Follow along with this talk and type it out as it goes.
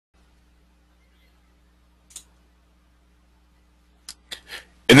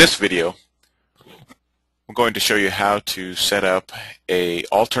In this video, I'm going to show you how to set up an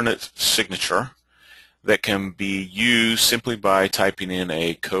alternate signature that can be used simply by typing in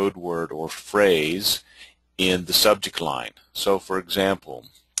a code word or phrase in the subject line. So for example,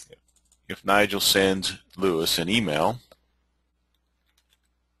 if Nigel sends Lewis an email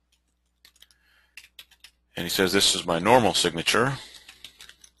and he says, "This is my normal signature,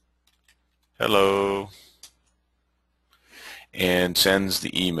 hello," and sends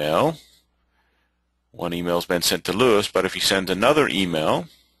the email. One email's been sent to Lewis, but if he sends another email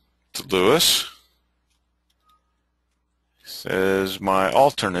to Lewis, says my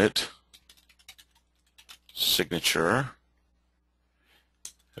alternate signature,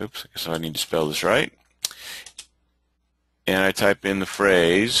 oops, I guess I need to spell this right, and I type in the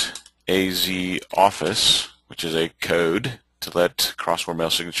phrase AZ Office, which is a code to let Crossword Mail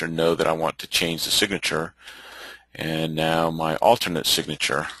Signature know that I want to change the signature, and now my alternate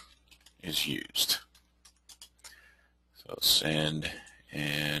signature is used. So send,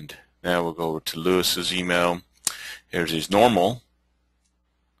 and now we'll go over to Lewis's email. Here's his normal,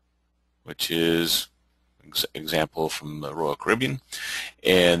 which is example from the Royal Caribbean.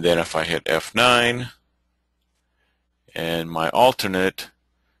 And then if I hit F9 and my alternate,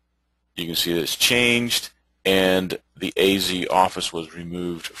 you can see that it's changed, and the AZ Office was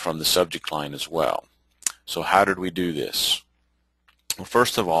removed from the subject line as well. So how did we do this? Well,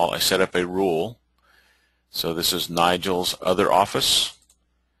 first of all, I set up a rule. So this is Nigel's other office.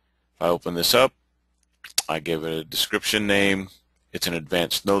 If I open this up, I give it a description name. It's an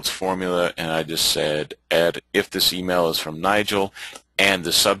advanced notes formula, and I just said add if this email is from Nigel and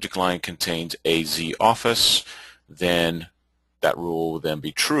the subject line contains AZ Office, then that rule will then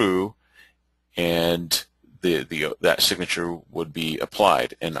be true, and that signature would be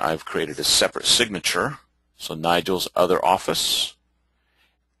applied. And I've created a separate signature, so Nigel's other office,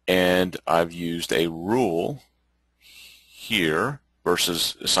 and I've used a rule here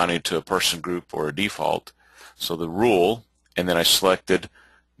versus assigning it to a person, group, or a default. So the rule, and then I selected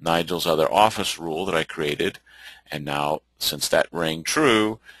Nigel's other office rule that I created, and now since that rang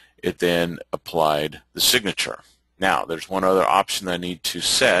true, it then applied the signature. Now there's one other option that I need to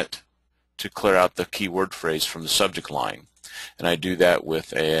set to clear out the keyword phrase from the subject line, and I do that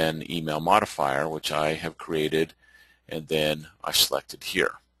with an email modifier, which I have created and then I selected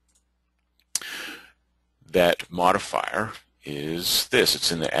here. That modifier is this.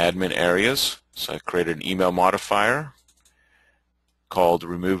 It's in the admin areas. So I created an email modifier called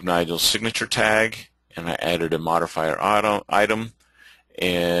remove Nigel's signature tag, and I added a modifier item,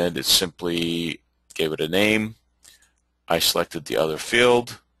 and it simply gave it a name. I selected the other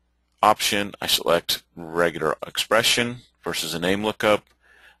field option. I select regular expression versus a name lookup.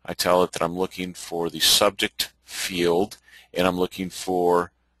 I tell it that I'm looking for the subject field, and I'm looking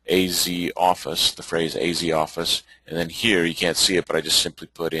for AZ Office, the phrase AZ Office, and then here you can't see it, but I just simply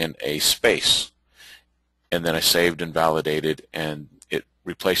put in a space, and then I saved and validated, and it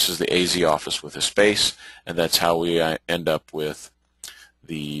replaces the AZ Office with a space, and that's how we end up with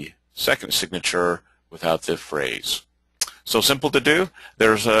the second signature without the phrase. So simple to do.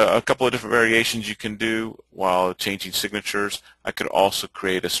 There's a couple of different variations you can do while changing signatures. I could also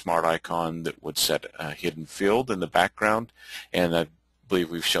create a smart icon that would set a hidden field in the background, and I believe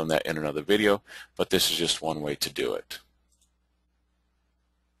we've shown that in another video, but this is just one way to do it.